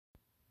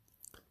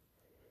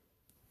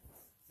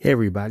Hey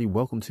everybody,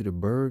 welcome to the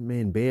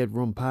Birdman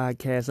Bedroom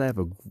Podcast. I have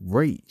a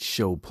great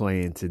show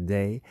planned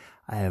today.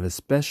 I have a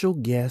special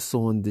guest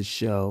on the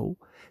show.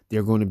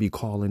 They're going to be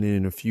calling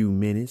in a few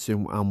minutes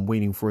and I'm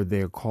waiting for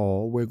their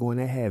call. We're going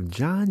to have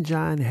John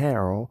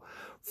Harrell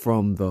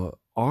from the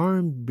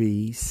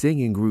R&B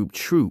singing group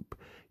Troop.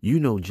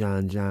 You know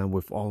John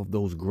with all of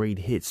those great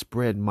hits,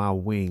 Spread My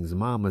Wings,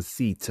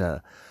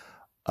 Mamacita,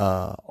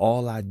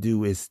 All I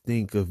Do Is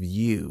Think of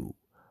You.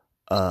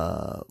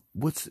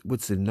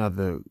 What's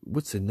another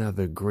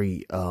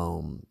great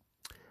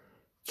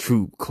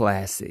Troop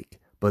classic?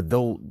 But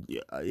though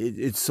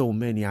it's so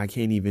many, I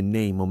can't even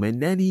name them.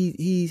 And then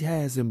he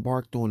has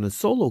embarked on a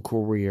solo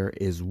career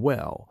as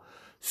well.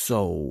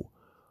 So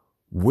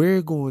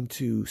we're going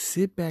to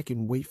sit back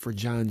and wait for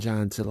John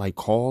to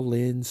call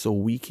in so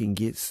we can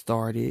get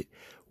started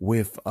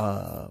with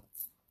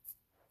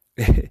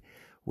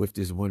with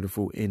this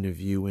wonderful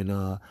interview.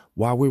 And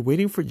while we're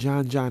waiting for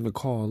John to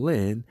call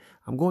in,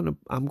 I'm going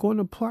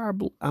to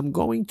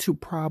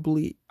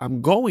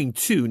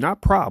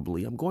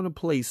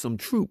play some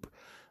Troop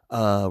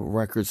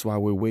records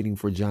while we're waiting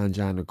for John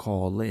to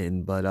call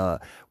in.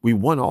 But we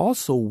want to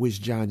also wish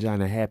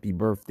John a happy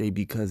birthday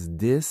because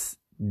this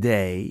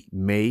day,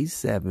 May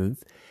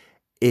 7th,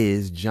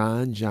 is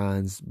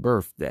John's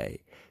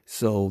birthday.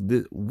 So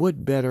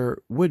what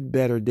better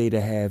day to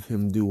have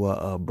him do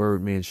a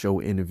Birdman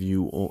Show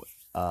interview on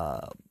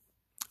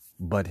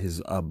but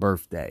his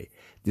birthday.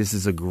 This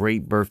is a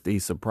great birthday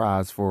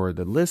surprise for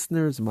the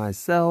listeners,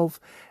 myself,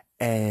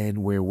 and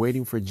we're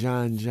waiting for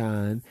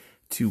John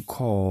to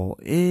call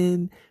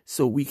in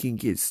so we can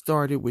get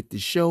started with the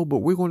show. But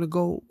we're going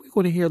to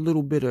hear a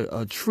little bit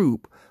of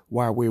Troop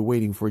while we're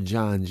waiting for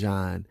John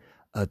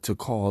to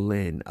call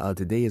in.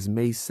 Today is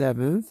May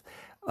 7th.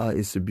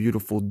 It's a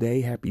beautiful day.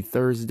 Happy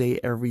Thursday,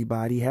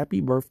 everybody.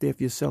 Happy birthday if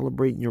you're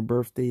celebrating your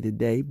birthday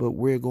today. But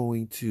we're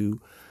going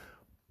to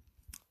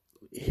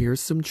hear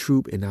some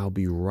Troop, and I'll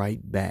be right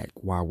back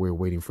while we're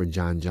waiting for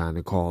John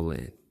to call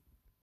in.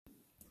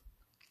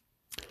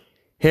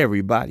 Hey,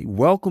 everybody.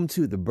 Welcome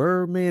to the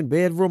Birdman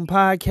Bedroom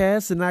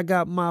Podcast, and I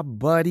got my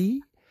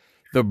buddy,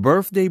 the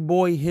birthday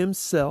boy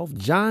himself,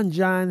 John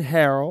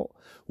Harrell.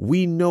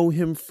 We know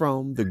him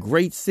from the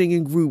great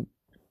singing group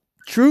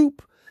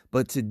Troop.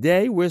 But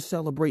today we're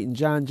celebrating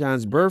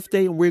John's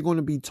birthday, and we're going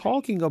to be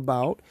talking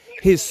about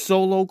his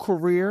solo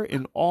career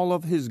and all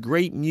of his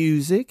great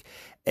music.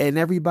 And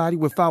everybody,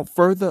 without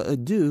further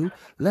ado,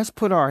 let's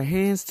put our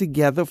hands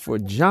together for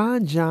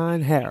John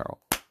Harrell.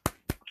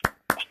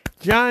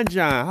 John,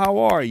 how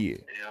are you? Yo,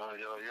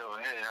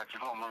 hey, how's it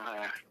going, my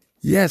man?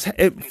 Yes,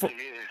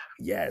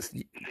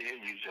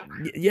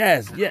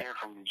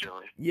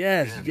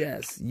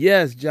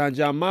 yes,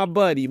 John, my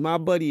buddy,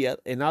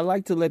 and I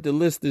like to let the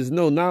listeners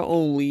know, not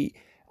only,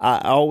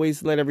 I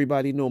always let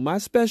everybody know, my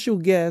special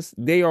guests,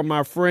 they are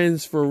my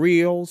friends for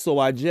real, so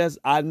I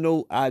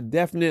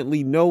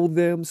definitely know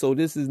them, so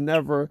this is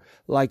never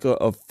like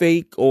a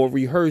fake or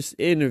rehearsed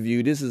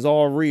interview. This is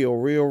all real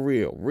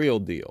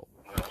deal.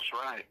 That's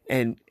right.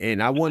 And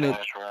I want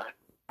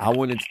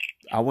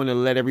to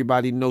let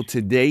everybody know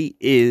today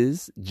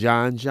is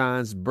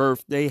John's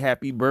birthday.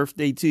 Happy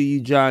birthday to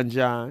you, John.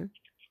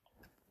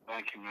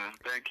 Thank you, man.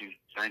 Thank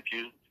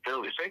you,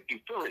 Philly. Thank you,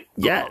 Philly.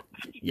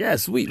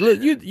 Yes. We look.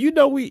 We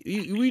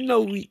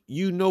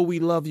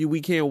love you.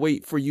 We can't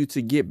wait for you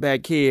to get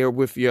back here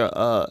with your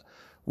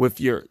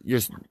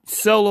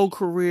solo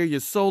career,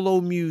 your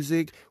solo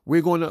music.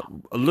 We're going to,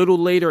 a little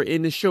later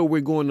in the show,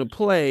 we're going to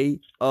play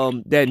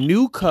that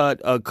new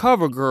cut,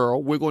 Cover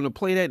Girl. We're going to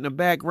play that in the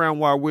background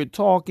while we're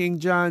talking,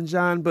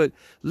 John. But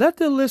let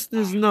the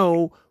listeners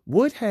know,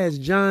 what has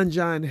John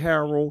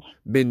Harrell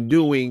been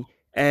doing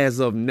as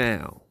of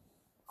now?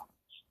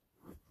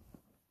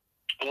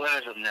 Well,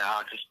 as of now,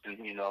 I've just been,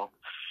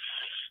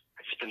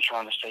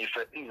 trying to stay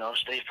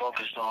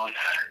focused on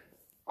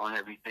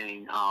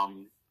everything,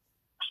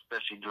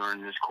 especially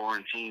during this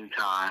quarantine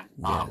time.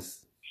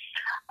 Yes.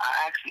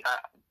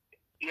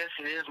 Yes,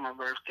 it is my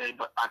birthday,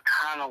 but I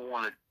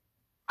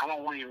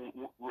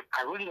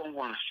really don't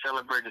want to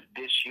celebrate it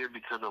this year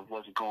because of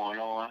what's going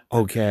on.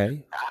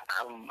 Okay.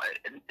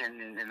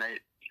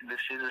 This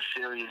is a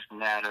serious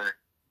matter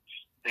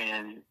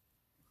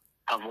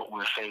of what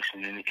we're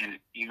facing, and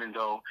even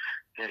though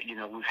that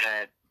we've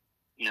had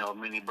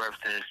many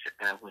birthdays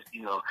that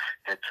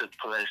took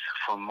place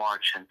from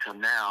March until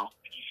now,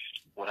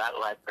 what I'd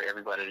like for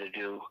everybody to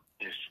do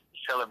is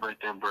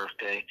celebrate their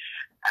birthday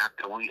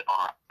after we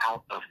are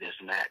out of this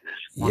madness.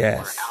 When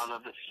we're out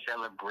of it,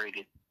 celebrate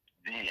it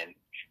then.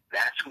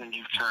 That's when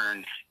you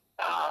turn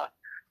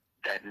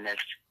that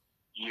next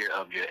year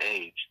of your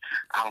age.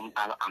 I'm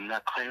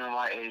not claiming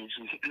my age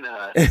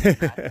not this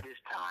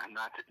time,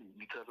 not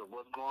because of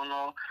what's going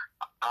on.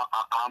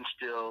 I'm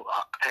still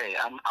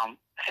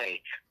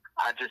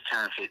I just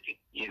turned 50,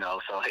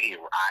 so hey,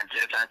 I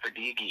just turned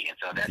 50 again.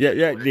 So that's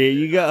there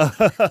you go. It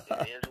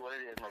is what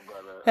it is, my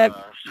brother.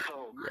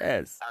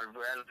 Yes. I'd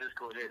rather just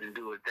go ahead and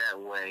do it that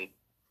way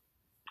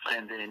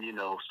And then,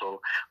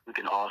 so we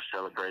can all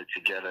celebrate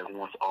together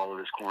once all of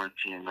this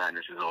quarantine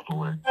madness is over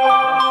with.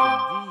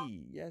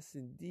 Yes,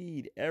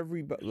 indeed.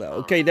 Everybody.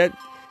 Okay,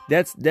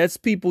 that's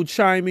people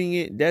chiming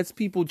in. That's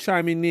people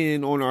chiming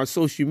in on our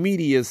social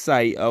media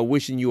site,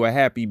 wishing you a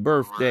happy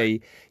birthday.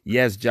 Right.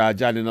 Yes,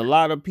 John, and a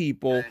lot of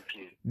people.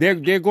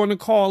 They're going to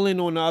call in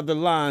on the other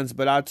lines,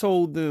 but I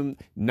told them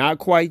not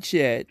quite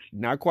yet,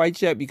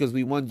 because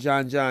we want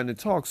John to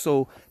talk.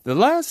 So the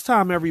last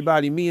time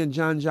me and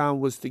John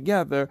was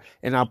together,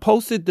 and I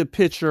posted the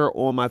picture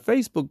on my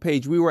Facebook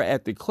page. We were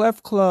at the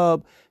Clef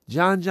Club.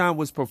 John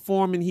was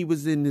performing. He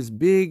was in this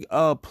big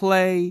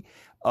play.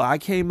 I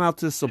came out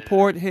to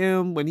support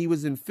him when he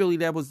was in Philly.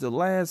 That was the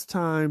last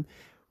time.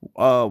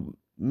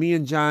 Me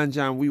and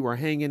John, we were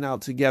hanging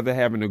out together,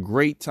 having a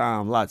great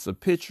time. Lots of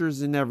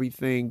pictures and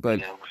everything. But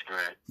yeah, it was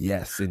great.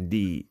 Yes,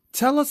 indeed.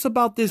 Tell us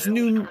about this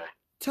new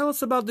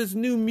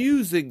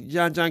music,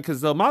 John,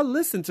 because I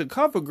listened to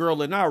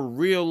CoverGirl and I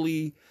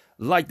really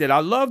liked it. I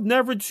love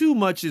Never Too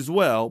Much as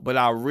well, but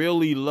I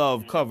really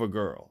love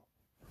CoverGirl.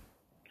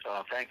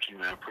 Oh, thank you,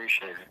 man.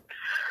 Appreciate it.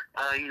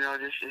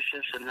 This is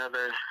just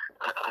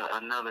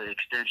another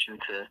extension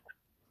to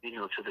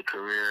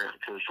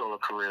the solo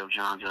career of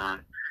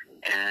John.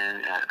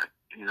 And,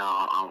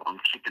 I'm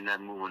keeping that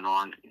moving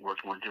on,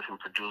 working with different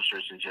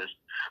producers and just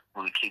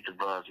want to keep the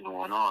buzz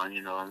going on,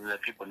 and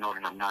let people know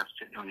that I'm not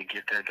sitting on the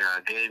gift that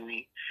God gave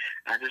me.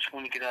 I just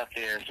want to get out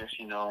there and just,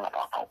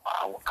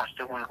 I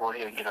still want to go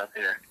ahead and get out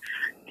there,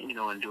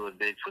 and do it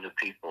big for the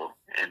people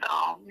and,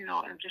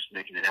 and just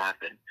making it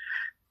happen.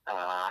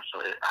 So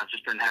I've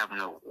just been having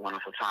a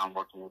wonderful time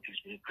working with these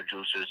new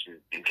producers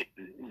and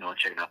getting,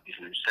 checking out these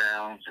new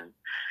sounds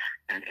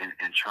and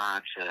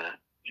trying to,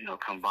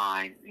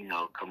 combine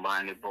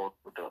it both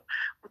with the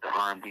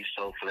R&B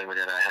soul flavor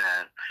that I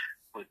have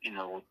with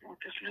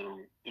this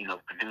new,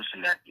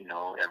 producing that,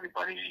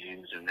 everybody's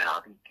using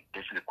now,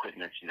 different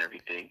equipments and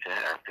everything to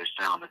have their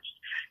sound,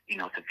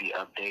 to be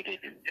updated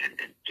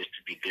and just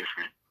to be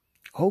different.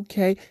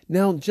 Okay.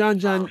 Now,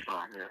 John,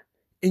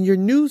 in your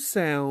new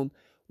sound,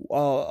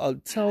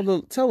 tell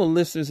the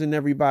listeners and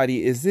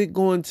everybody, is it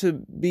going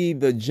to be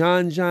the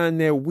John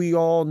that we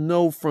all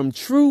know from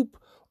Troop,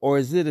 or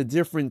is it a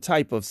different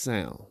type of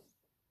sound?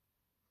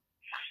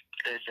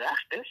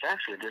 It's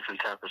actually a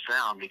different type of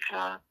sound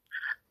because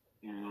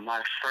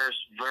my first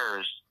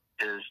verse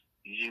is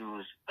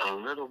used a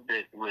little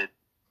bit with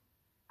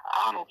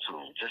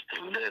auto-tune, just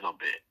a little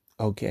bit.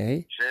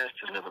 Okay.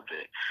 Just a little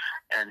bit.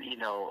 And,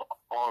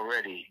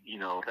 already,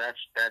 that's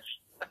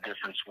a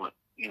difference with,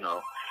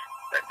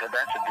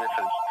 that's a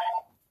difference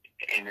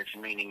in its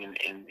meaning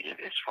in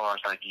as far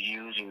as like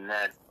using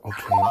that.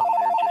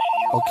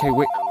 Okay.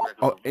 Wait.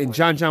 Oh, and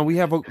John, we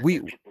have a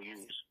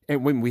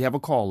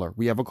caller.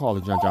 We have a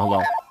caller, John.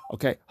 Hello.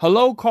 Okay.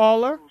 Hello,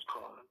 caller. Who's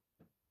calling?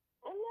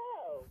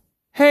 Hello.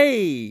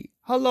 Hey.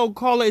 Hello,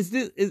 caller.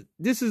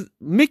 This is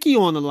Mickey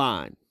on the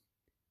line?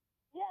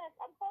 Yes,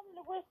 I'm calling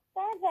to wish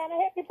John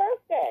a happy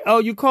birthday. Oh,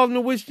 you calling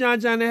to wish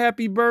John a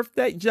happy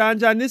birthday? John,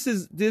 this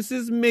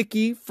is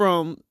Mickey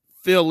from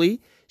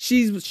Philly.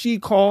 She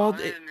called.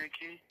 Hey,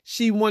 Mickey.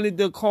 She wanted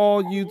to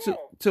call you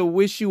to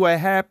wish you a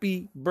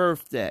happy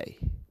birthday.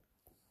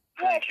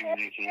 Thank you,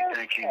 Mickey.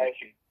 Thank you,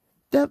 Mickey.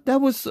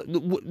 That was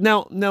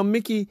now,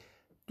 Mickey.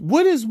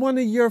 What is one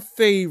of your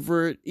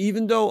favorite?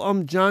 Even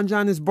though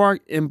John is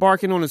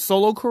embarking on a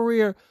solo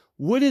career,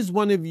 what is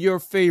one of your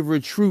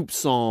favorite Troop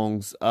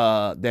songs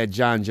that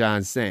John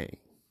sang?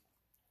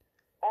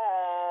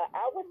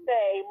 I would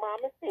say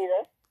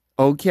Mamacita.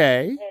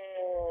 Okay. And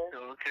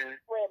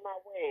Spread My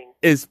Wings.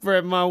 It's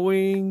Spread My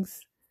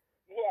Wings.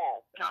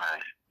 Yes. All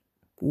right.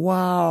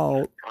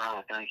 Wow.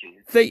 Wow, thank you.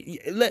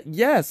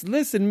 Yes,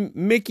 listen,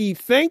 Mickey,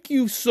 thank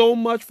you so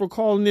much for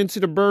calling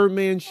into the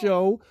Birdman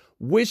Show.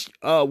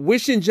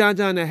 Wishing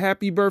John a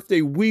happy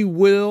birthday.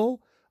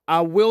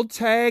 I will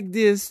tag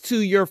this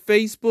to your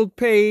Facebook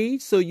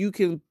page so you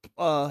can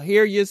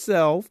hear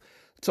yourself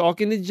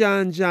talking to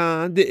John.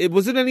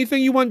 Was it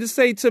anything you wanted to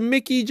say to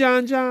Mickey,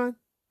 John?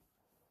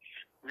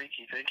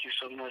 Mickey, thank you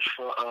so much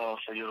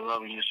for your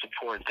love and your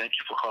support. Thank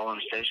you for calling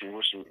the station,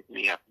 wishing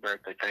me happy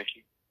birthday. Thank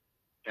you.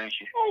 Thank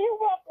you. Oh, you're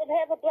welcome.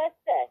 Have a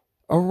blessed day.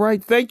 All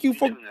right. Thank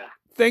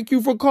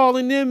you for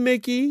calling in,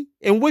 Mickey.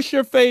 And what's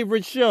your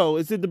favorite show?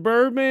 Is it the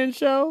Birdman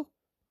Show?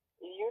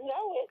 You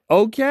know it.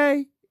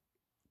 Okay.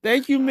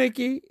 Thank you,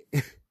 Mickey.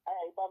 All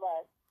right.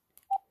 Bye-bye.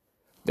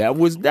 That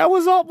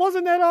was all.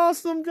 Wasn't that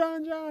awesome,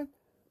 John?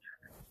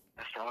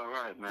 That's all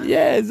right, man.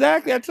 Yeah,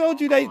 exactly. I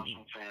told you they.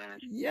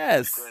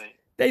 Yes. Great.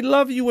 They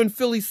love you in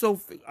Philly, so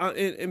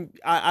and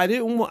I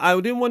didn't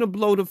want to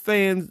blow the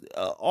fans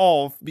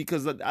off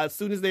because as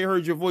soon as they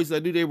heard your voice, I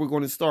knew they were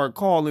going to start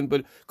calling.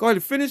 But go ahead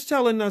and finish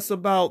telling us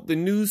about the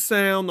new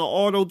sound, the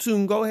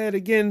auto-tune. Go ahead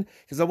again,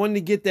 because I wanted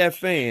to get that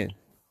fan.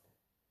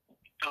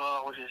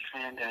 Oh, I was just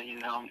saying that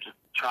to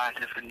try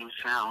different new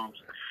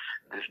sounds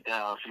and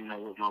styles.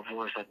 With my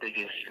voice, I think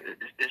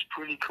it's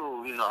pretty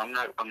cool. I'm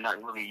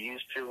not really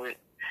used to it,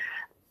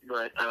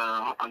 but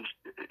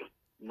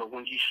But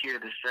when you hear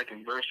the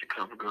second verse of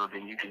CoverGirl,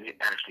 then you can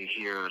actually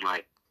hear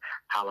like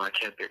how I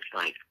kept it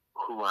like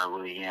who I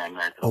really am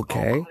as a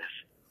Okay. vocalist.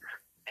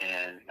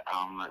 And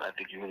I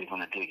think you're really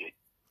gonna dig it.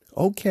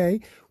 Okay.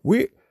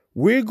 We're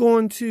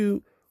going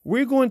to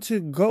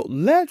go.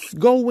 Let's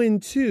go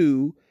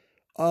into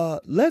a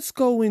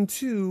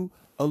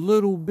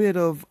little bit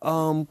of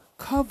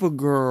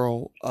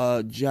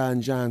CoverGirl,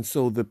 John,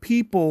 so the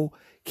people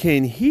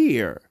can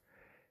hear.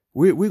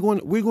 We're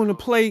going to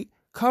play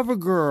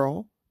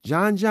CoverGirl,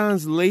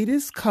 John's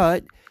latest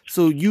cut,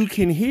 so you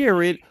can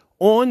hear it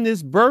on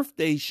this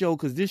birthday show,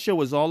 because this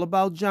show is all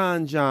about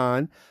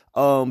John.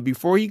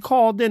 Before he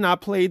called in, I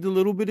played a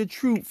little bit of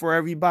Troop for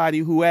everybody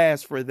who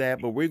asked for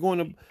that, but we're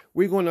gonna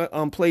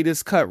play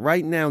this cut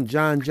right now,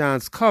 John's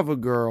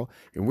CoverGirl,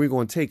 and we're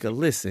gonna take a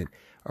listen.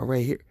 All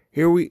right,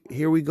 here we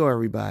go,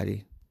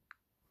 everybody.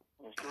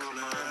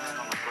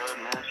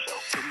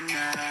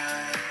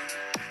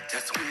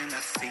 That's when I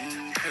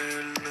seen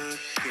her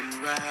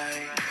looking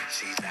right.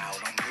 She's out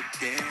on the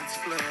dance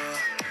floor,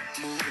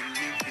 moving,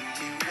 making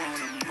me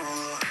want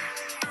more.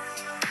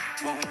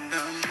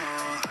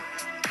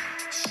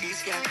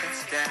 She's got that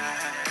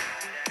style,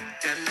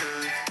 that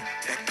look,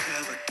 that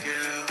cover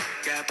girl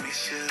got me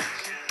shook.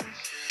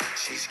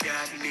 She's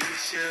got me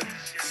shook.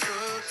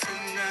 So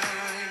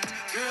tonight,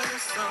 girl,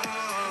 it's on.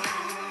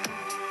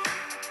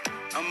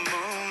 I'm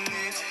on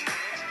it,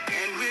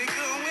 and we're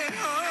going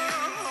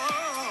home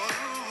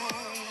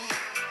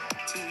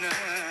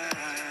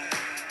tonight.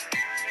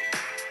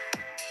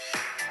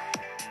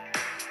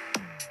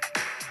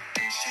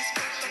 She's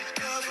got that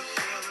cover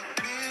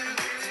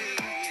ability.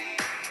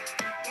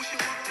 When she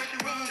walks, she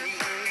running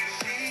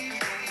crazy.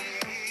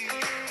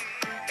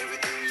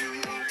 Everything you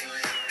want to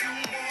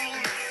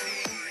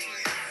see.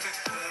 That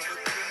cover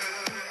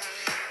girl,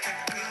 that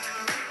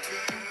cover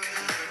girl.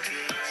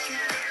 She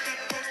got that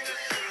poster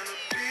girl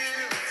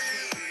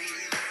ability.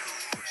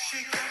 She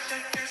got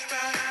that dance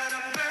right out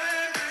of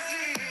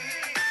magazine.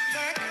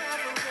 That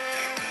cover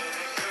girl,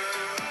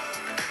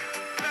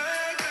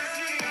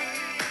 magazine.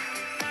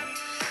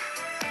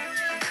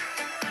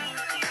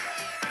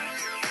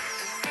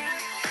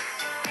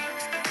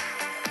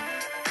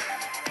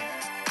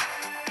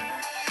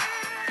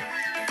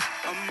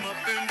 I'm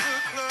up in the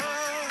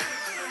club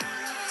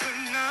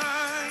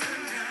tonight.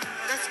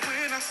 That's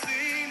when I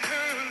seen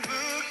her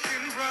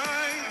looking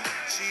right.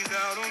 She's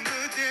out on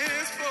the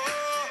dance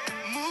floor,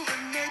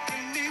 moving,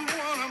 making me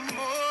want her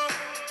more,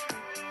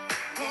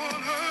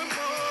 want her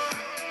more.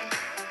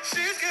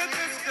 She's got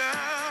that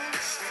style,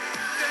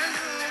 that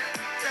look,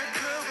 that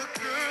cover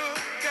girl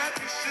got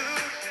me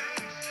shook.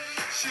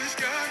 She's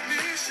got me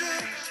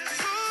shook.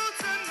 So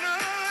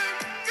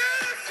tonight,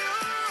 girl, it's on.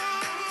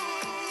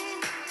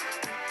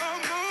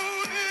 I'm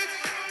on it,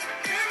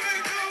 and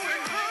we're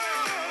going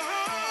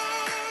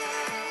home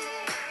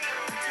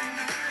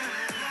tonight.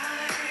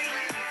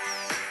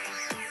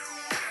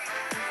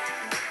 She's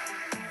got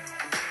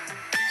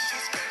that cover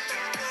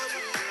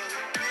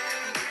girl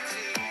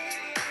ability.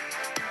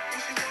 When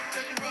she walks,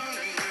 that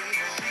running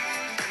crazy.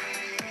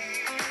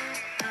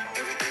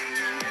 Everything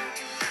you want to see.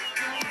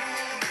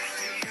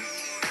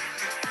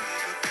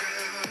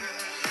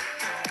 That cover girl,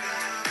 that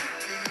cover girl.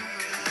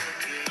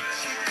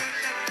 She got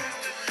that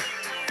poster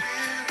girl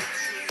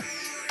ability.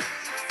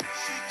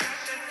 She got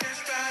that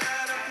dance right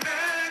out of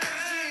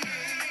magazine.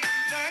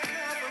 That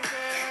cover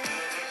girl,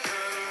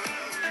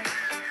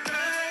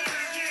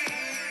 magazine.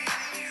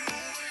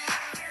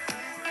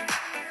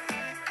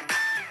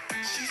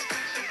 She's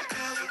got that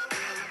cover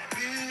girl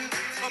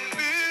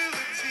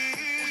ability.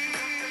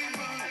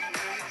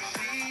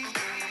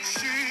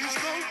 She's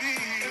gonna be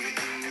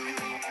everything you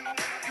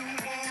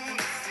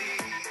wanna see.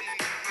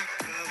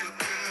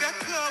 That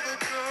cover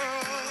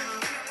girl,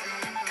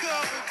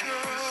 cover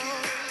girl,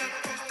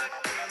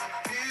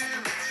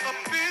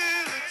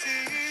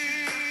 ability.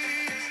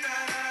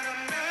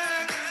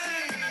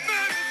 Magazine,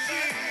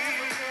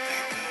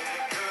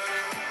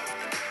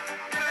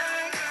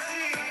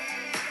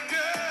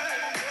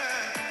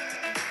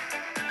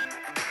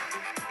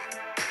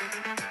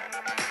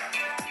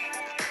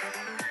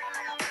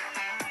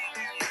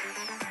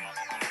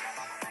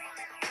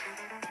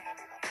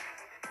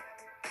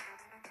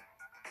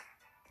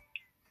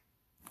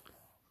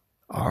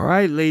 All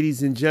right,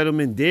 ladies and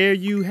gentlemen, there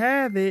you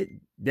have it.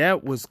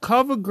 That was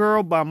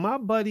CoverGirl by my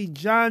buddy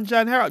John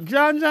Harold.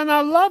 John, I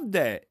love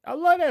that. I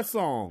love that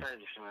song.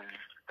 Thanks, man.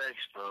 Thanks,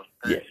 bro.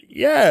 Yeah, Thanks.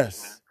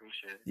 yes. Man,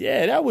 appreciate it.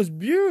 Yeah, that was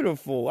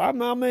beautiful.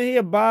 I'm in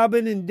here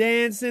bobbing and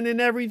dancing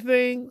and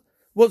everything.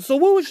 Well, so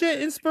what was your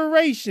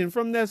inspiration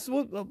from that?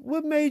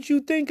 What made you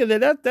think of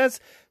that? That's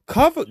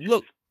cover.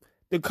 Look,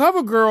 the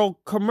CoverGirl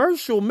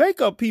commercial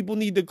makeup people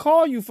need to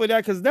call you for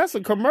that, because that's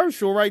a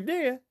commercial right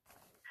there.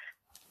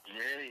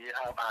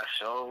 Yeah, I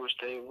sure wish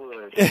they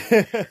would.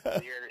 Yeah.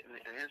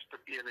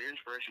 The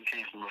inspiration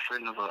came from a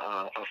friend of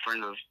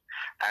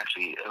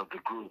actually of the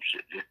group.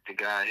 The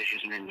guy,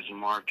 his name is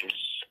Marcus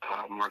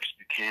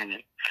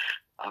Buchanan.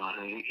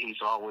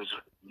 He's always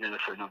been a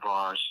friend of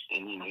ours,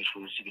 and he's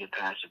from the city of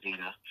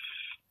Pasadena.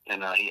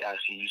 And he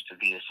actually used to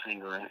be a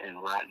singer in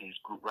Rodney's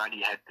group.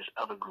 Rodney had this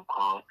other group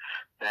called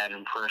Bad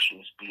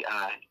Impressions,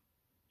 B.I.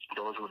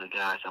 those were the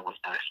guys that was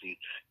actually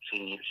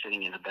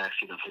sitting in the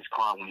backseat of his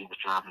car when he was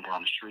driving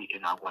down the street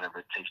and not whatever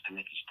it takes to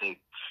make his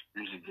tape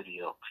music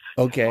video.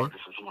 Okay. And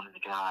Marcus was one of the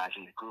guys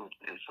in the group.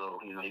 And so,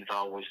 he's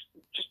always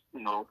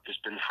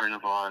just been a friend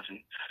of ours, and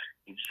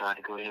he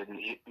decided to go ahead and,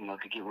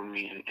 to get with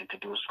me and to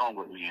do a song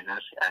with me. And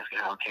that's actually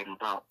how it came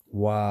about.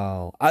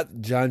 Wow.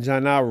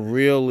 John, I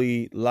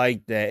really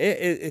like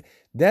that.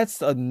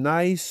 That's a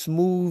nice,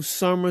 smooth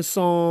summer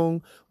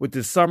song with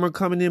the summer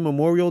coming in,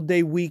 Memorial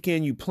Day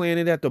weekend. You playing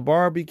it at the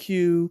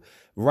barbecue,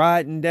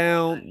 riding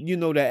down,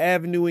 the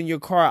avenue in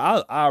your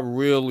car. I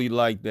really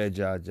like that,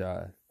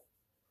 John.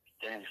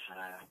 Thanks,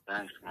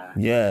 man.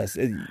 Yes.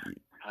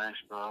 Thanks,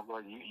 bro.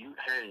 Well,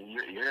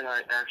 you're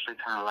like actually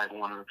kind of like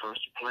one of the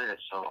first to play it.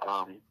 So,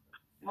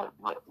 much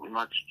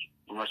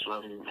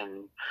love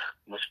and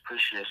much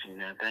appreciation,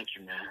 man. Thank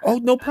you, man. Oh,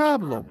 no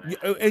problem.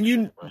 And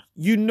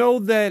you know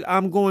that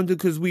I'm going to,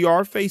 because we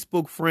are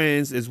Facebook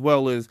friends as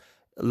well as,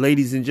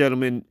 ladies and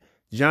gentlemen,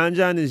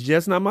 John is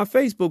just not my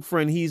Facebook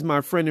friend. He's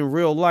my friend in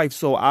real life.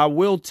 So I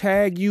will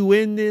tag you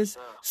in this,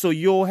 so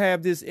you'll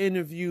have this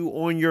interview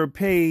on your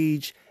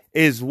page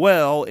as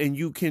well, and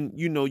you can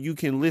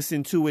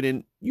listen to it,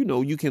 and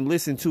you can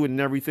listen to it and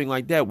everything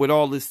like that with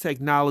all this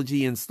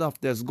technology and stuff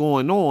that's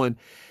going on.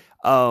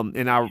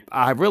 And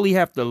I really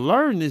have to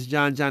learn this,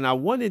 John. I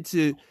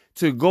wanted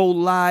to go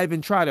live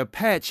and try to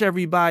patch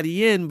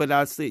everybody in, but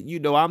I said,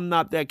 I'm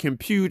not that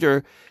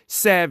computer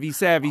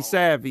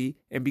savvy,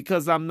 and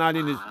because I'm not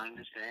in the,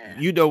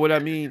 you know what I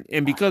mean,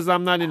 and because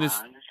I'm not in the,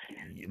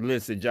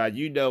 listen, John,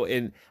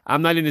 and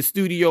I'm not in the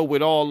studio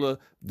with all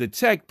the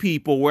tech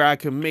people where I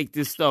can make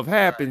this stuff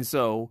happen.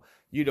 So,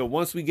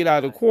 once we get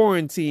out of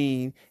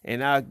quarantine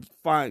and I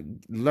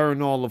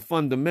learn all the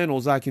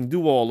fundamentals, I can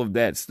do all of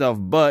that stuff.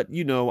 But,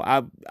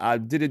 I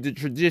did it the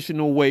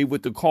traditional way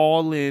with the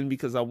call in,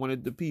 because I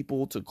wanted the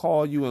people to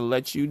call you and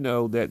let you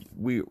know that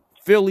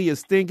Philly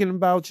is thinking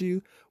about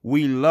you.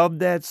 We love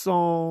that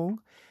song.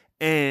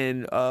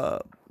 And,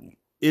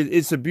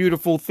 it's a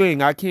beautiful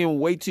thing. I can't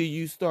wait till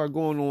you start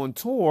going on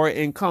tour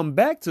and come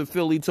back to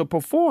Philly to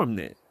perform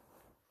that.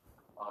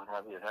 Oh,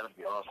 that'd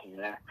be awesome,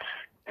 man.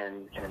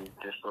 And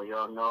just so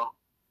y'all know,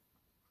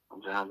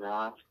 John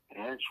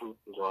and Truth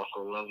is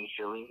also loving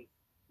Philly.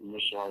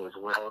 Miss y'all as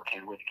well.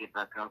 Can't wait to get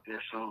back out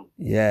there soon.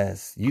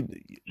 Yes,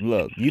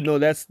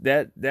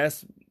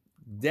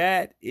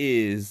 that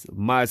is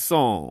my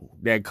song.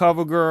 That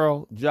Cover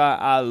Girl, John,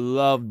 I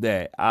love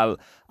that. I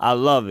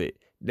love it.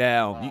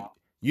 Now,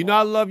 Wow.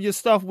 I love your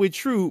stuff with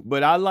Troop,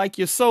 but I like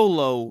your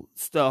solo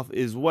stuff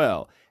as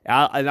well.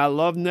 And I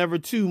love Never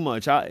Too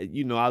Much. I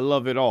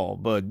love it all.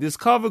 But this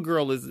Cover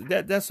Girl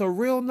that's a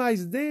real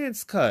nice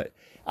dance cut.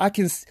 I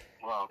can.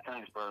 Wow,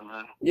 thanks, brother,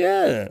 man.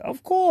 Yeah,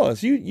 of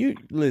course. You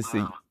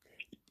listen.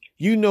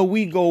 Wow.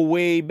 We go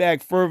way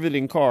back, further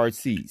than car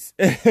seats.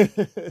 That's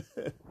right.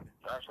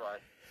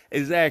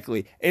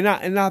 Exactly. And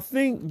I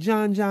think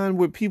John,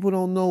 what people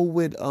don't know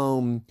with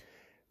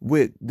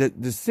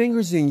the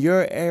singers in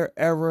your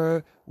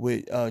era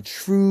with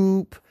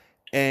Troop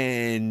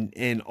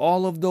and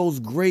all of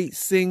those great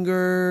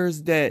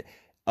singers that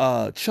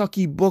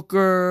Chucky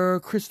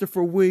Booker,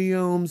 Christopher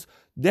Williams,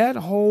 that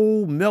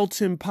whole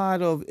melting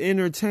pot of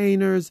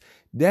entertainers,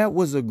 that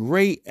was a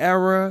great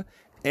era.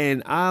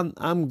 And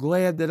I'm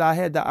glad that I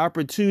had the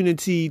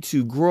opportunity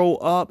to grow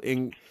up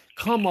and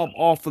come up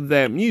off of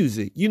that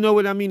music. You know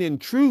what I mean? In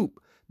Troop,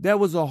 that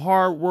was a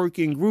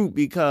hard-working group,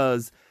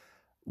 because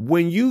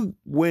when y'all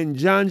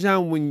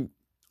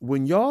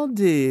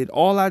did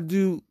All I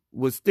Do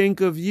Was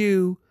Think of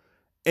You,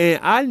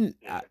 and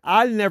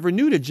I never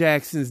knew the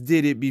Jacksons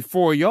did it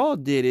before y'all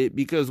did it,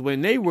 because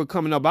when they were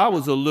coming up, I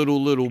was a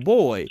little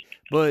boy.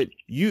 But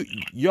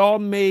y'all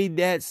made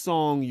that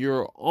song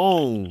your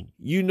own,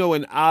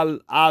 and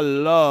I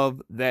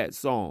love that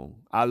song.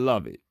 I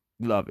love it.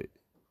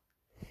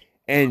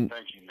 And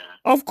thank you, man.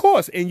 of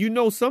course, and I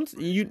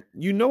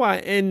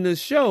end the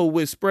show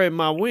with Spread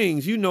My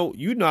Wings. You know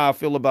how I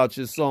feel about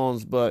your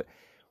songs, but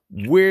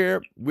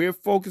we're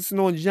focusing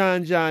on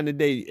John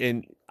today,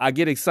 and I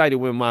get excited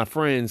when my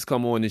friends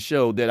come on the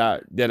show that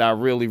I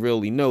really,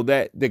 really know.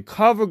 That the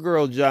Cover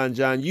Girl,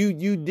 John,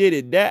 you did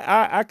it. That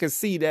I could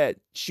see that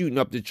shooting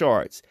up the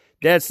charts.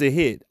 That's a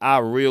hit. I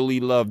really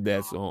love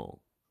that song.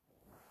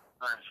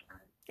 Thanks,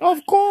 man.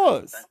 Of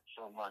course. Thank you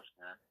so much,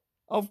 man.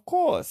 Of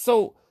course.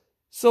 So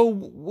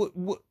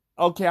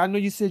okay, I know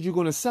you said you're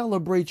going to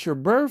celebrate your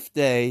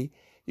birthday.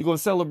 You're going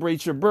to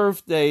celebrate your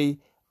birthday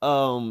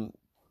after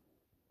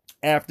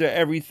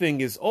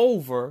everything is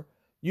over.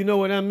 You know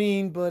what I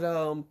mean?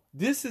 But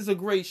this is a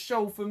great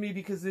show for me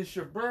because it's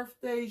your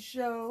birthday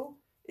show.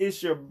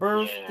 It's your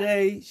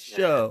birthday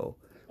show.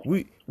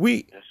 We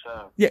Yes,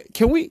 sir. yeah,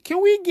 can we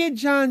get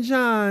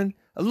John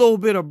a little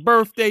bit of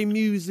birthday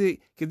music?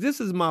 Cause this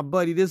is my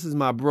buddy, this is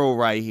my bro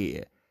right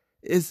here.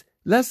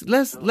 Let's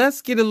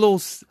get a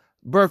little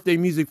birthday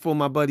music for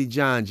my buddy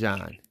John.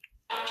 There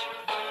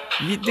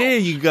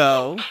you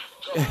go.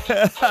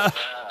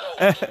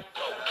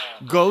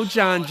 Go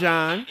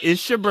John.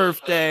 It's your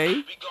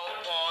birthday.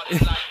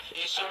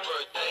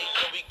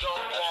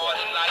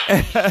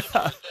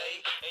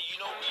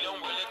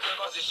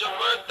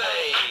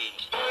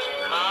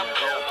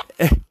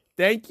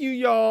 Thank you,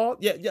 y'all.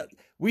 Yeah, yeah.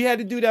 We had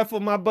to do that for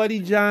my buddy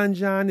John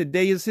John.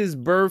 Today is his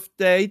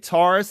birthday.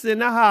 Taurus in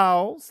the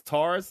house.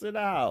 Taurus in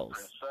the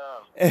house.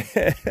 Yes,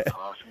 sir.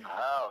 Awesome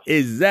house.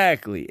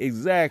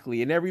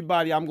 Exactly. And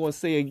everybody, I'm going to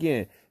say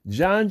again,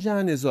 John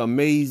John is an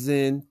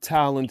amazing,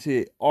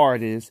 talented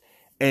artist.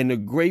 And the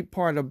great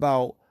part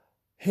about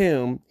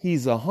him,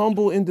 he's a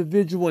humble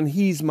individual and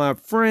he's my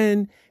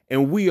friend.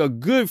 And we are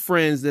good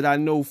friends that I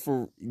know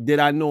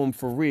him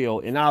for real.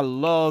 And I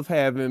love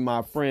having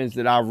my friends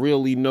that I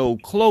really know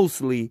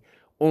closely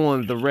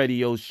on the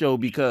radio show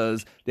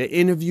because the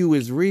interview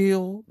is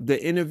real.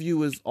 The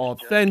interview is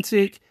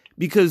authentic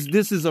because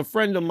this is a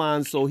friend of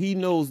mine. So he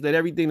knows that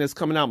everything that's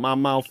coming out my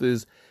mouth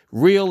is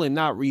real and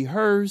not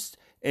rehearsed.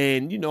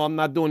 And, you know, I'm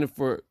not doing it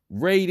for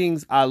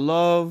ratings. I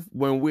love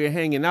when we're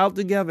hanging out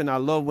together and I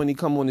love when he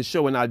come on the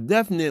show. And I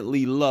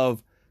definitely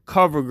love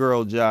Cover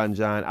Girl John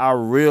John. I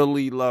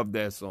really love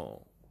that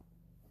song.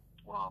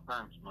 Well,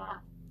 thanks, man.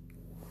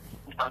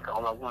 Like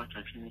all I want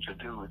to continue to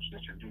do is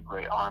just to do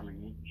great R&B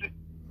music.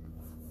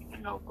 You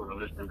know, for the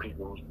listening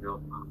people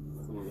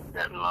who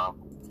that love,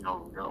 you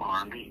know, real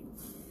R&B.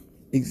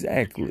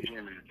 Exactly.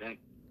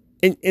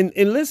 And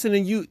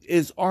listening, you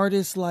is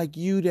artists like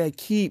you that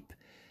keep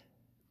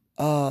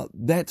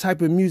that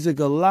type of music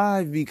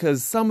alive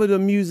because some of the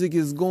music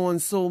is going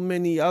so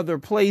many other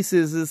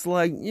places. It's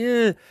like,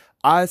 yeah.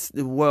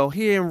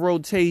 Here in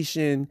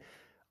rotation,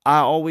 I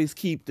always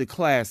keep the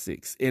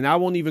classics and I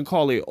won't even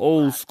call it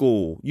old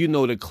school. You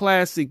know, the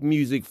classic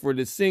music for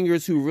the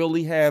singers who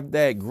really have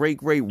that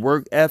great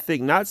work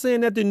ethic. Not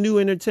saying that the new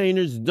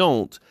entertainers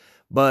don't,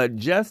 but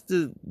just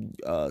the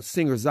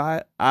singers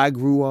I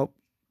grew up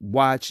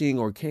watching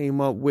or came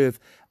up with,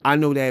 I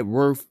know that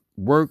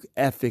work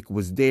ethic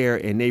was there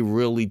and they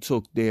really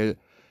took their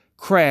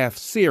craft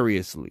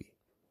seriously.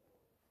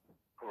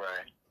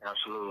 Right.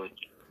 Absolutely.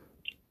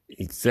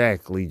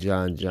 Exactly,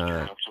 John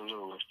John.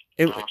 Absolutely.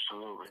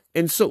 Absolutely.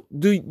 And so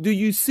do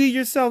you see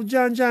yourself,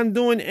 John John,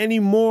 doing any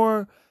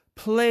more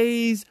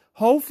plays?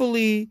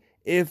 Hopefully,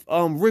 if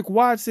Rick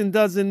Watson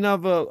does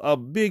a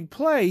big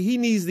play, he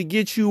needs to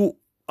get you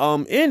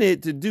in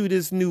it to do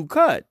this new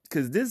cut.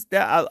 Cause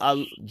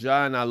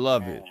John, I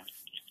love it.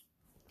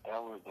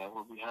 That would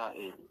be hot.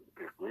 If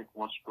Rick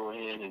wants to go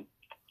ahead and,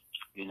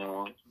 you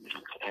know,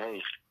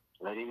 hey,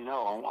 let him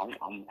know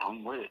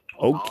I'm with it.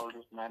 Okay. All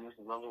this madness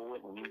is over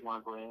with, and we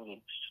want to go ahead and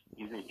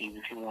even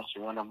if he wants to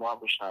run a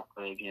barbershop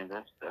play again,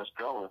 let's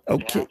go.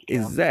 Okay,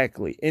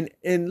 exactly. And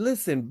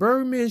listen,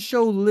 Birdman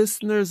Show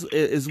listeners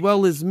as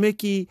well as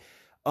Mickey,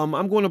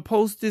 I'm going to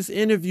post this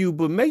interview,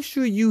 but make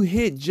sure you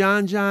hit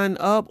John John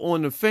up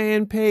on the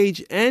fan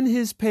page and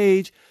his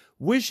page.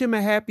 Wish him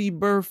a happy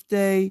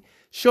birthday.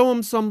 Show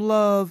him some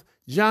love.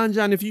 John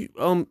John, if you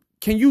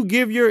can you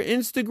give your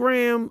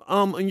Instagram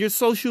and your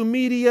social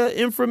media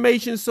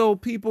information so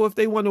people, if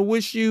they want to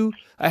wish you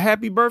a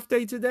happy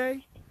birthday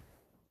today?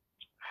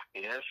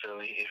 Yeah, so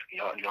if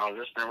y'all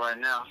listening right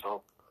now,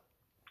 so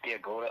yeah,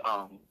 go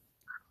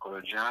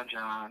to John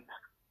John.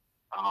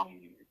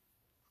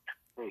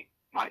 Wait,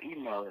 my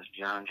email is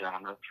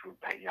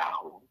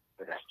johnjohnuptroop@yahoo.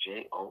 So that's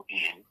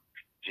JONJOHN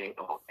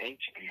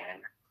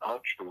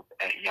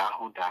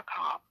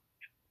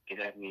Get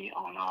at me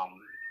on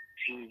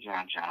Team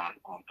John John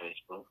on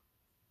Facebook.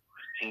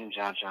 Team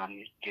John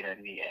John, get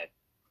at me at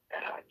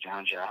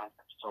John John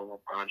Solo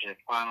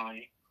Project.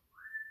 Finally,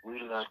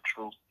 we love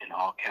truth in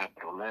all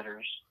capital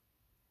letters,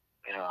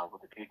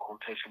 with the big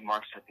quotation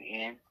marks at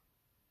the end.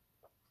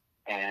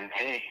 And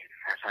hey,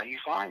 that's how you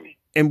find me.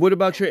 And what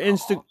about your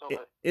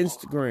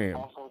Instagram?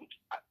 Also,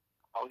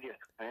 yes,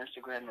 my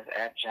Instagram is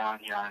at John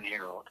John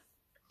Herald.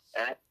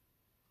 At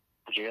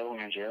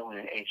JONHARRELD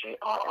on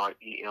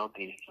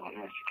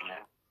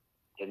Instagram.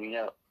 Hit me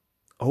up.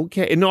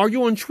 Okay, and are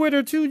you on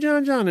Twitter too,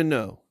 John John, or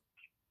no?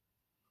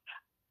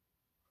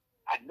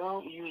 I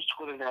don't use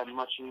Twitter that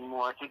much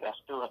anymore. I think I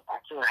still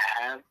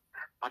have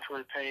my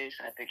Twitter page.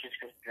 I think it's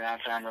just John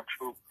John the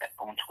Truth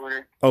on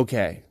Twitter.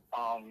 Okay.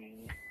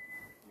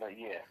 But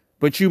yeah.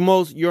 But you're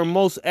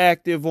most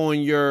active on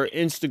your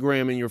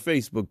Instagram and your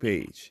Facebook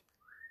page.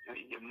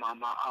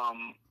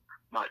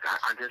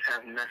 I just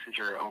have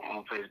Messenger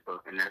on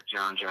Facebook, and that's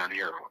John John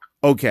Herald.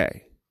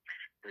 Okay.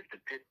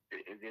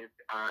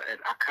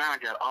 I kind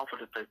of got off of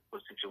the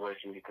Facebook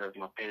situation because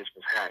my page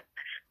was hacked,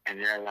 and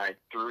there are like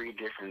 3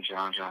 different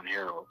John John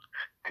Heralds,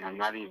 and I'm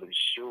not even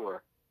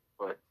sure.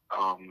 But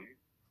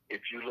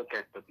if you look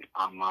at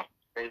my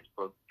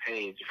Facebook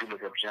page, if you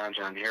look up John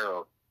John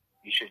Herald,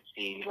 you should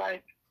see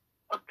like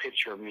a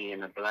picture of me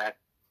in a black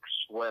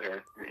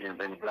sweater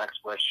and a black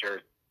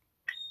sweatshirt,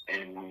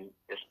 and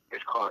it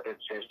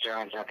says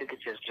John John. I think it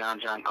says John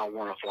John, I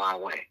Want to Fly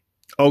Away.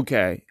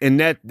 Okay, and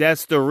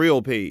that's the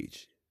real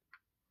page.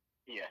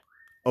 Yeah.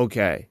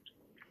 Okay.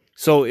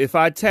 So if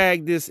I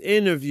tag this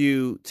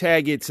interview,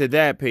 tag it to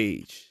that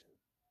page.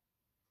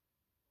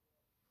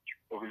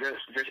 Well,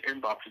 just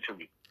inbox it to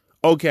me.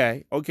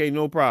 Okay,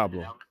 no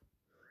problem.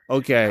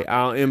 Okay,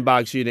 I'll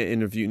inbox you the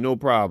interview. No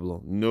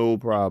problem. No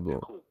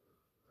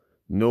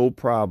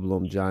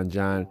problem, John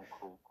John.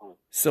 Cool.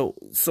 So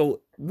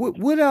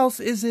what else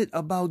is it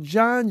about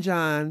John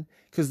John?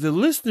 Because the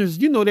listeners,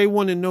 you know, they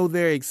want to know.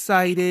 They're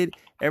excited.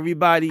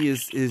 Everybody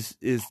is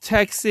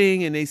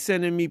texting and they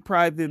sending me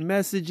private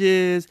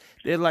messages.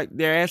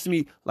 They're asking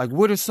me like,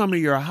 what are some of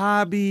your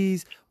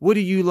hobbies? What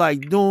do you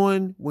like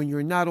doing when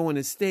you're not on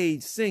the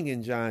stage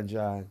singing, John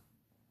John?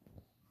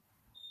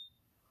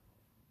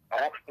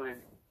 Actually,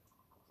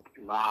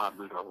 my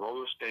hobbies are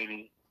roller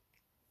skating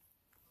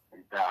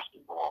and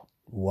basketball.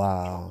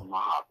 Wow. My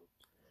hobby.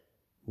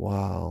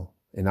 Wow.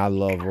 And I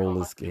love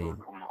roller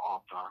skating. On the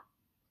off time.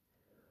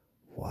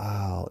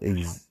 Wow.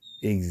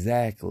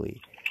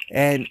 Exactly.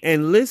 And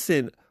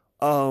listen,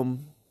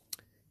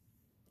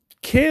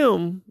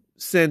 Kim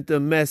sent a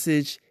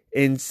message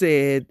and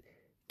said,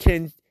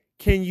 Can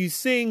you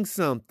sing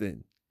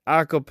something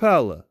a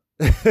cappella?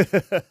 Can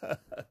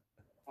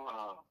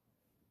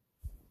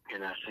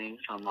I sing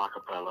some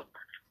acapella?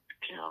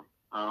 Kim.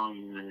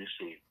 Let me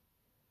see.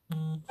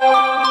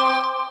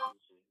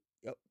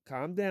 Yep,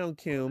 calm down,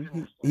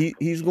 Kim.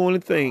 He's going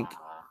to think.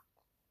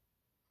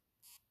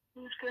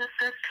 He's got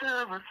that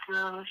cover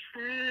for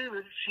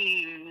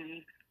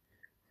facility.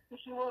 If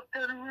you walk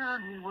that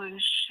runway,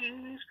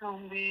 she's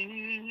gonna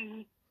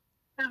be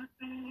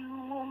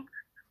everything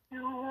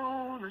you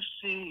wanna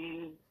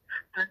see.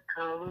 That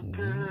color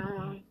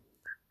girl,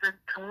 that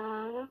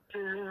color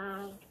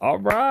girl. All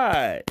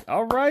right,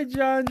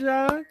 John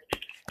John.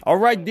 All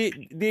right,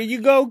 there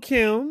you go,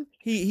 Kim.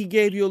 He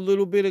gave you a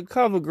little bit of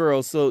cover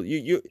girl, so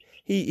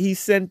he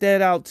sent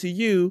that out to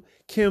you,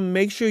 Kim.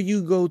 Make sure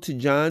you go to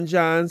John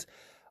John's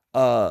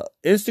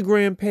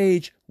Instagram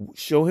page,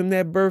 show him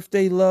that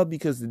birthday love,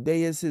 because the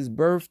day is his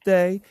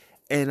birthday.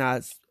 And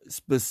I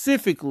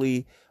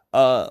specifically,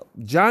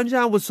 John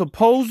John was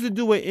supposed to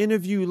do an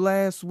interview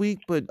last week,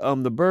 but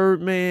the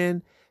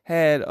Birdman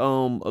had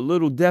a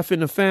little death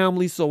in the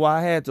family, so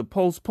I had to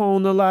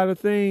postpone a lot of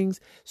things.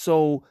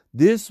 So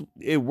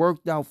it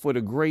worked out for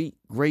the great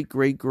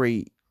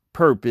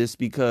purpose,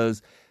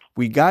 because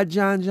we got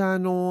John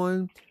John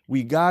on.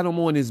 We got him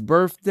on his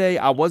birthday.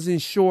 I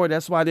wasn't sure.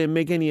 That's why I didn't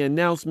make any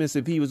announcements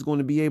if he was going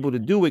to be able to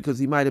do it, because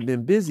he might have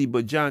been busy.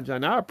 But John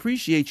John, I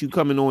appreciate you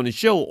coming on the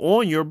show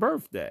on your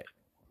birthday.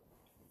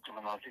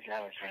 You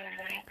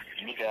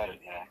got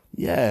it, man.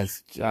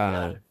 Yes,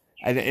 John.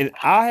 And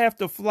I have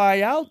to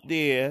fly out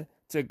there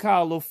to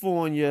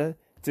California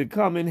to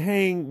come and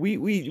hang.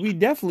 We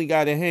definitely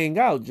got to hang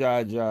out,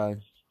 John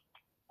John.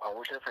 Oh,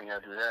 we definitely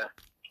got to do that.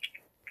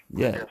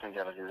 Yeah, we definitely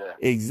got to do that.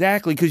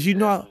 Exactly, because you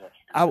know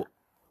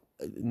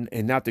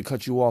and not to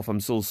cut you off,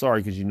 I'm so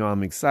sorry, because you know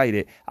I'm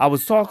excited. I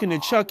was talking to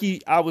Chucky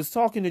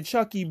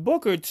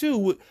Booker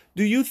too.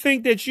 Do you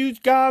think that you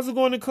guys are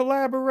going to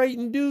collaborate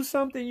and do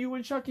something, you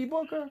and Chucky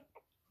Booker?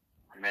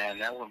 Man,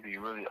 that would be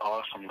really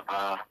awesome.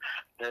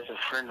 There's a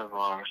friend of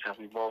ours that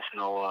we both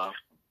know of.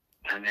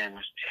 Her name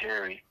is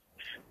Terry.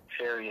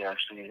 Terry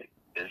actually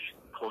is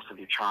supposed to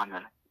be trying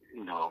to,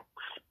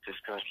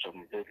 discuss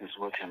some business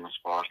with him as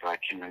far as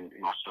like him and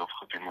myself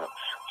hooking up.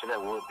 So that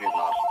would be an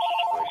awesome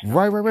situation.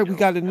 Right.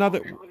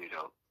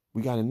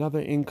 We got another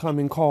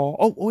incoming call.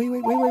 Oh, wait.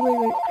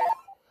 Okay.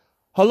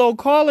 Hello,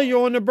 caller.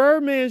 You're on the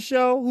Birdman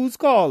Show. Who's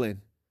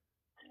calling?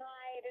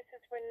 Hi, this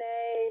is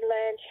Renee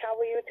Lynch. How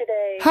are you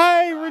today?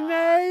 Hi,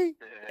 Renee.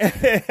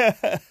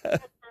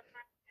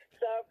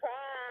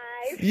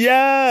 Surprise.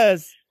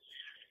 Yes.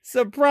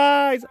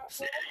 Surprise.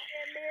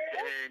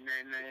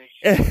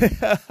 Hey,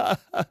 My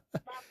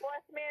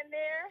boss man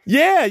there?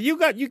 Yeah,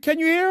 can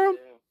you hear him?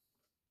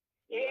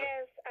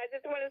 Yes, I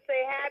just want to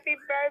say happy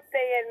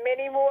birthday and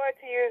many more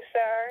to you,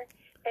 sir.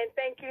 And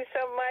thank you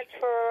so much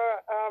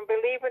for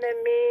believing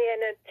in me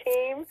and the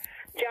team.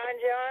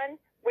 John,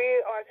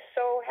 we are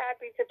so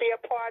happy to be a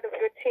part of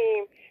your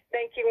team.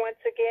 Thank you once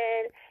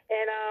again.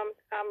 And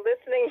I'm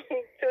listening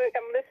in.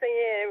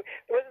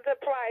 It was a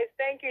surprise.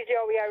 Thank you,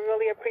 Joey. I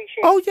really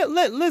appreciate it. Oh, yeah.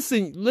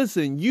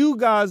 Listen. You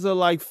guys are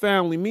like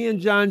family. Me and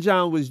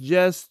John was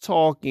just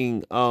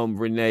talking,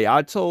 Renee.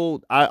 I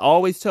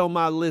always tell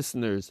my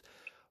listeners,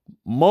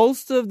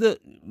 most of the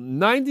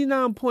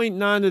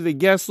 99.9 of the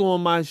guests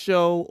on my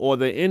show or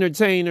the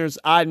entertainers,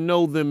 I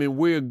know them and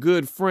we're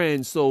good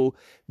friends. So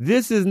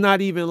this is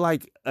not even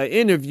like an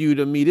interview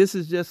to me. This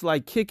is just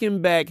like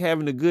kicking back,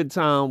 having a good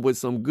time with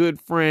some good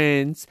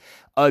friends.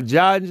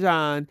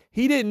 John,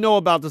 he didn't know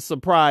about the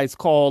surprise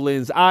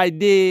call-ins. I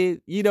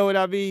did. You know what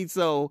I mean?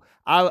 So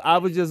I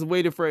was just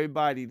waiting for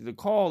everybody to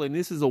call. And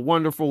this is a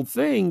wonderful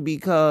thing,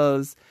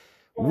 because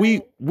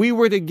we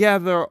were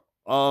together.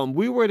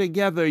 We were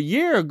together a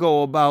year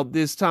ago about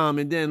this time,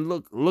 and then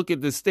look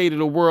at the state of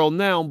the world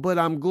now. But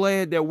I'm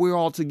glad that we're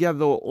all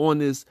together on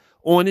this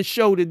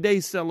show today,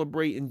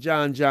 celebrating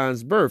John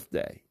John's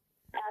birthday.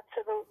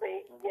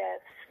 Absolutely, yes,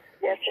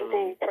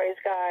 indeed. Praise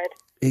God.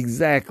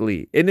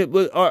 Exactly. And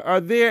are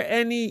there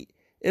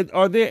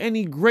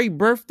any great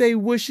birthday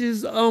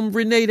wishes,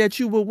 Renee, that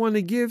you would want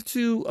to give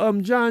to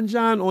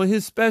John on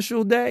his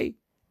special day?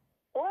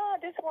 Well, I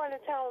just want to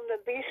tell him to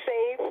be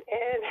safe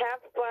and have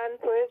fun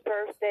for his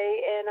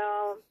birthday, and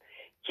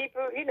keep,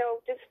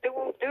 just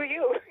do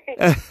you.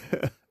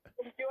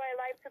 Enjoy enjoy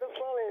life to the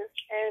fullest,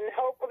 and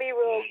hopefully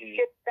we'll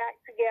get back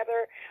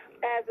together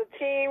as a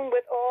team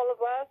with all of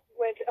us,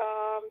 which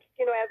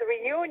as a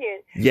reunion.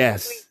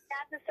 Yes. We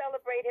have to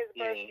celebrate his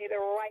birthday the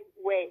right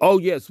way. Oh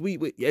yes, we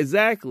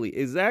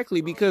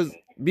exactly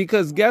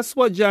because guess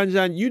what, John?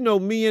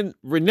 Me and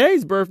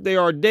Renee's birthday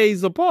are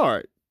days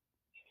apart.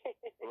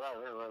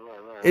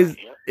 Right.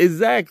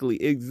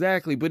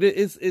 Exactly. But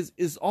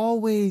it's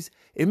always,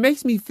 it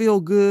makes me feel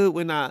good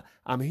when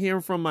I'm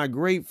hearing from my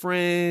great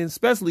friends,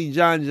 especially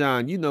John.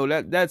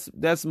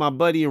 That's my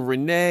buddy and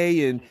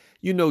Renee, and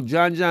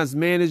John's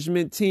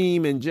management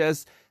team, and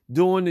just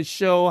doing the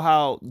show,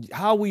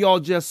 how we all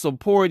just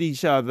support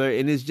each other,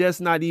 and it's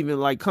just not even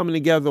like coming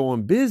together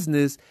on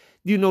business.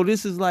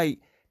 This is like,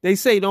 they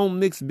say don't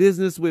mix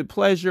business with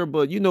pleasure,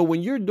 but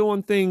when you're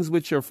doing things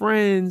with your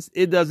friends,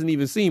 it doesn't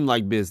even seem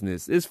like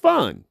business. It's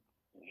fun.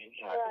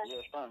 Exactly. Yeah,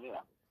 it's fun.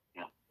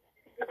 Yeah.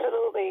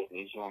 Absolutely.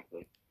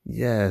 Exactly.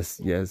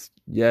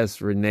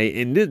 Yes,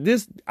 Renee. And did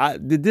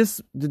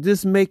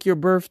this make your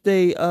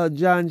birthday,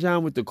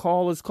 John, with the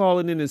callers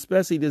calling in,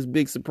 especially this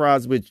big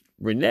surprise with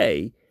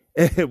Renee,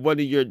 one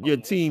of your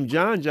team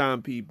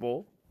John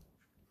people?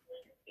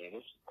 Yeah, this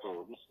is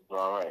cool. This is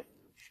all right.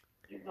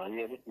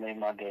 This made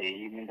my day,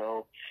 even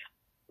though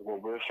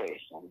what we're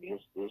facing.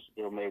 This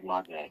still made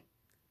my day.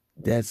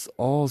 That's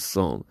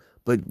awesome.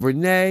 But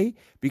Renee,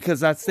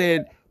 because I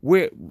said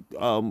we're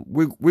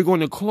going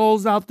to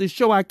close out the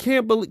show. I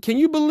can't believe. Can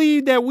you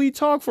believe that we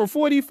talked for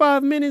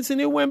 45 minutes and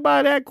it went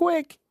by that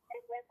quick?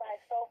 It went by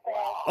so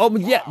fast. Oh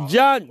yeah,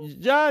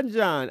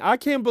 John. I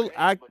can't believe.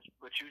 But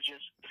you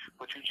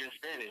just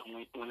said it.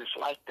 When it's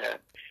like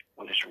that,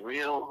 when it's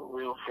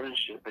real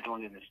friendship, but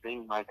when it's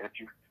things like that,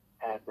 you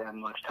have that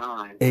much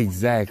time.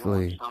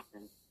 Exactly. Doing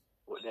something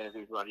that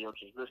everybody else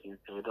is listening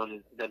to. It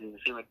doesn't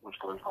seem like it was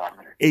 45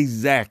 minutes.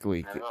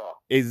 Exactly. At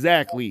all.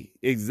 Exactly.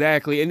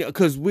 And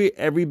because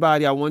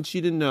everybody, I want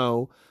you to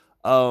know,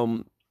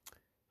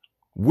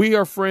 we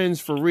are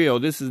friends for real.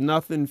 This is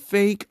nothing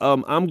fake.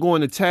 I'm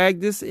going to tag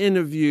this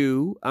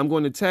interview. I'm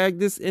going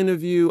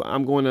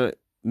to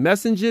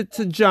message it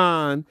to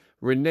John.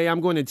 Renee, I'm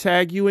going to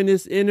tag you in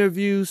this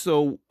interview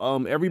so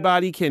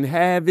everybody can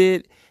have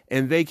it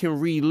and they can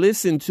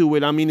re-listen to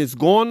it. I mean, it's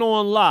going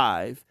on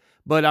live,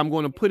 but I'm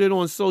going to put it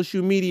on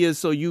social media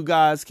so you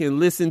guys can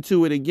listen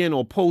to it again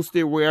or post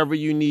it wherever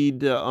you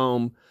need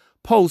to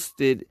post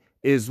it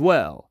as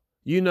well.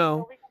 We're going to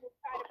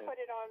try to put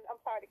it on, I'm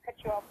sorry to cut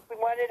you off. We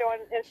want it on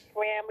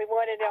Instagram. We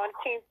want it on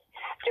Team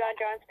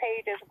John's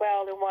page as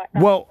well and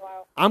whatnot. Well,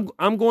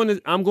 I'm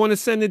going to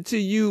send it to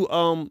you,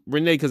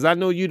 Renee, because I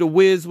know you the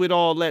whiz with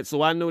all that,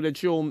 so I know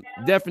that you'll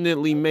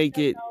definitely make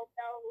it. No,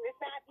 it's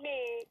not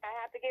me. I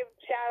have to give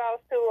shout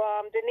outs to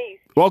Denise.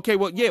 Okay,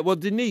 well,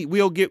 Denise,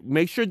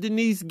 make sure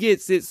Denise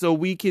gets it so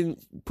we can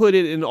put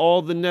it in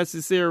all the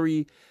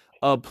necessary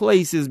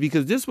places,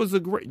 because this was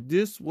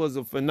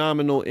a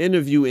phenomenal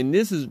interview, and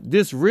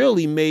this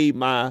really made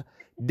my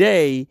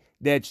day.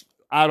 That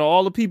out of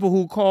all the people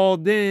who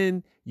called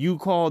in, you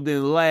called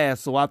in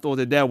last, so I thought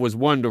that was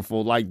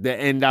wonderful. Like to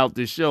end out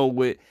the show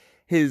with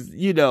his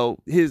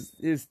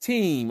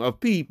team of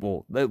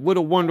people. What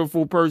a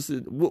wonderful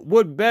person!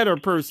 What better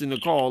person to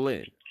call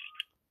in?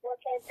 Well,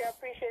 thank you. I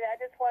appreciate it. I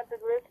just want the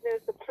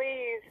listeners to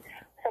please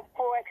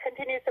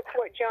continue to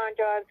support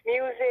John's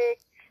music.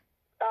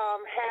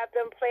 Have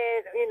them play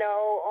it,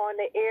 on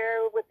the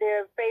air with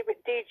their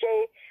favorite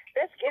DJ.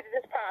 Let's get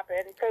this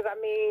popping, because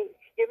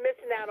you're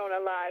missing out on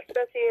a lot,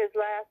 especially his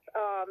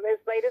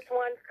latest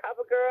one,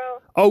 Cover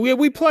Girl. Oh yeah,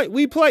 we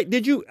played.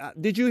 Did you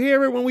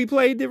hear it when we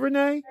played it,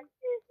 Renee?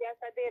 Yes,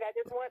 I did. I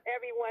just want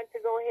everyone to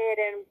go ahead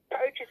and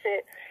purchase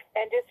it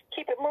and just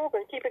keep it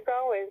moving, keep it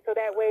going, so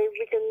that way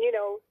we can,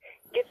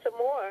 get some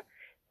more.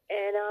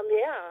 And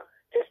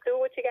just do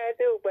what you gotta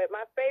do. But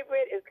my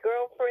favorite is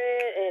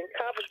Girlfriend and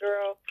Cover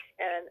Girl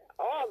and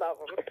all of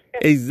them.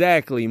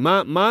 Exactly.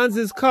 Mine's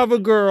is Cover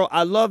Girl.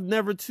 I love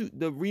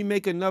the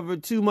remake of Never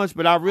Too Much,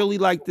 but I really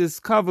like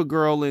this Cover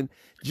Girl. And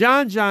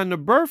John, the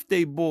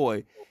birthday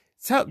boy,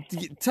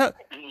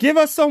 give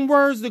us some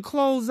words to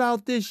close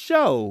out this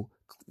show.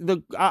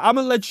 I'm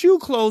gonna let you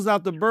close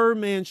out the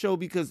Birdman show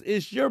because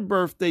it's your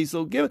birthday.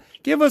 So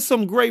give us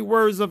some great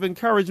words of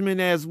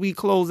encouragement as we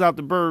close out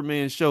the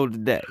Birdman show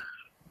today.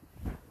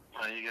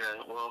 You guys,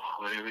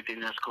 with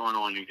everything that's going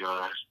on, you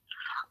guys,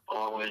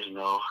 always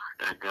know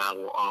that God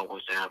will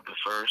always have the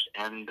first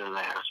and the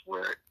last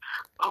word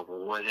of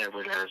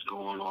whatever that is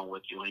going on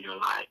with you in your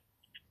life.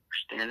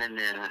 Stand in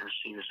there and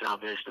see the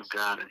salvation of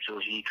God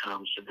until He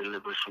comes to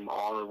deliver us from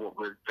all of what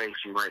we're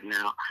facing right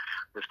now.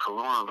 This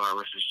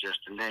coronavirus is just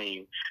a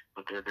name,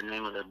 but the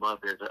name of the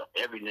above is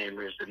every name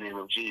is the name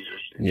of Jesus.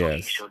 And yes.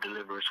 He shall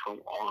deliver us from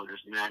all of this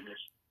madness.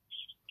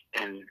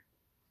 And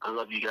I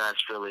love you guys,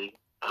 Philly.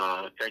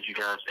 Thank you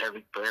guys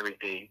for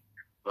everything.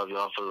 Love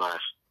y'all for life.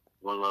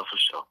 One love for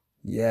sure.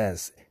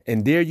 Yes.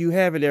 And there you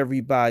have it,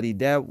 everybody.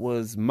 That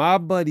was my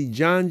buddy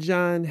John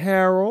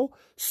Harrell,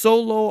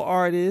 solo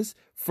artist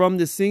from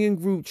the singing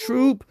group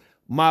Troop.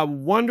 My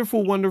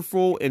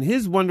wonderful, and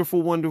his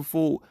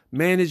wonderful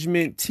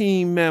management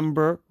team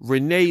member,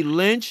 Renee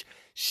Lynch.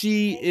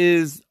 She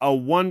is a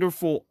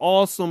wonderful,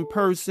 awesome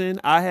person.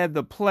 I had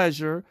the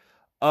pleasure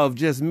of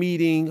just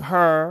meeting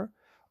her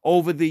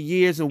over the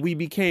years, and we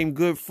became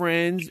good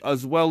friends,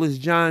 as well as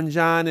John,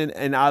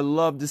 and I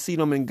love to see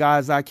them. And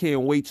guys, I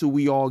can't wait till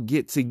we all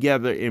get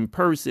together in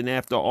person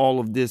after all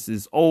of this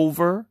is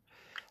over.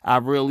 I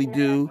really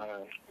do.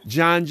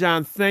 John,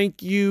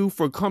 thank you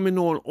for coming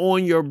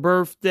on your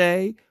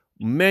birthday.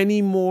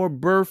 Many more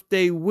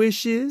birthday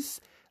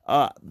wishes.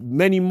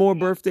 Many more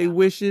birthday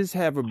wishes.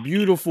 Have a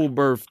beautiful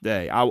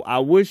birthday. I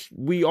wish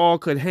we all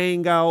could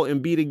hang out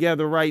and be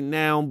together right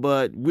now,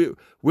 but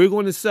we're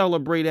going to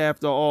celebrate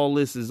after all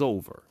this is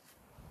over.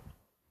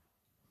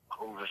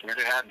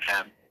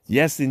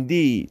 Yes,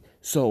 indeed.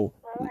 So, All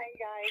right,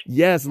 guys.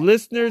 yes,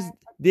 listeners,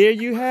 there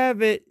you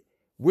have it.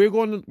 We're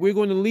going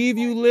to leave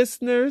you,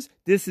 listeners.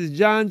 This is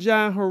John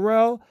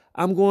Harrell.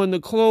 I'm going to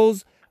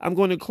close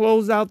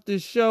out the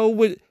show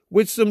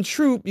with some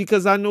truth,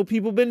 because I know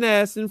people been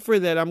asking for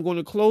that. I'm going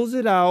to close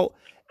it out,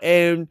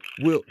 and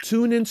we'll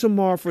tune in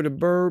tomorrow for the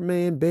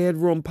Birdman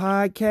Bedroom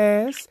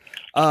podcast.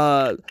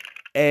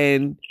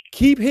 And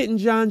keep hitting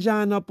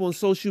John up on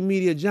social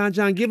media. John,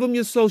 give him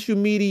your social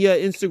media,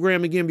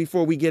 Instagram again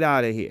before we get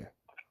out of here.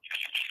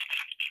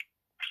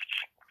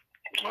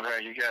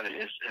 Okay, you got it.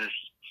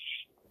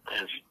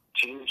 It's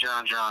Team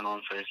John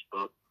on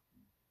Facebook.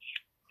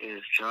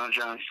 It's John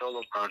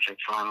Solo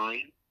Project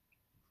finally.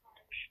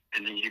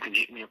 And then you can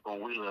hit me up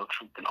on We Love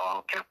Truth in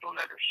all capital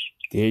letters.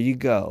 There you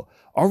go.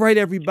 All right,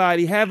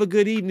 everybody. Have a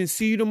good evening.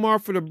 See you tomorrow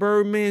for the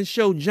Birdman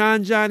Show.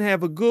 John,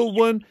 have a good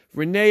one.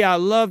 Renee, I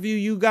love you,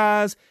 you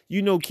guys.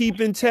 Keep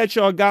in touch.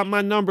 Y'all got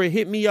my number.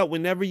 Hit me up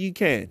whenever you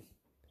can.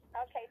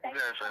 Okay, thank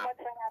you so much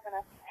for having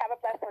us. Have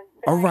a blessed one.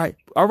 All right.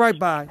 All right,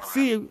 bye.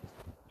 See you.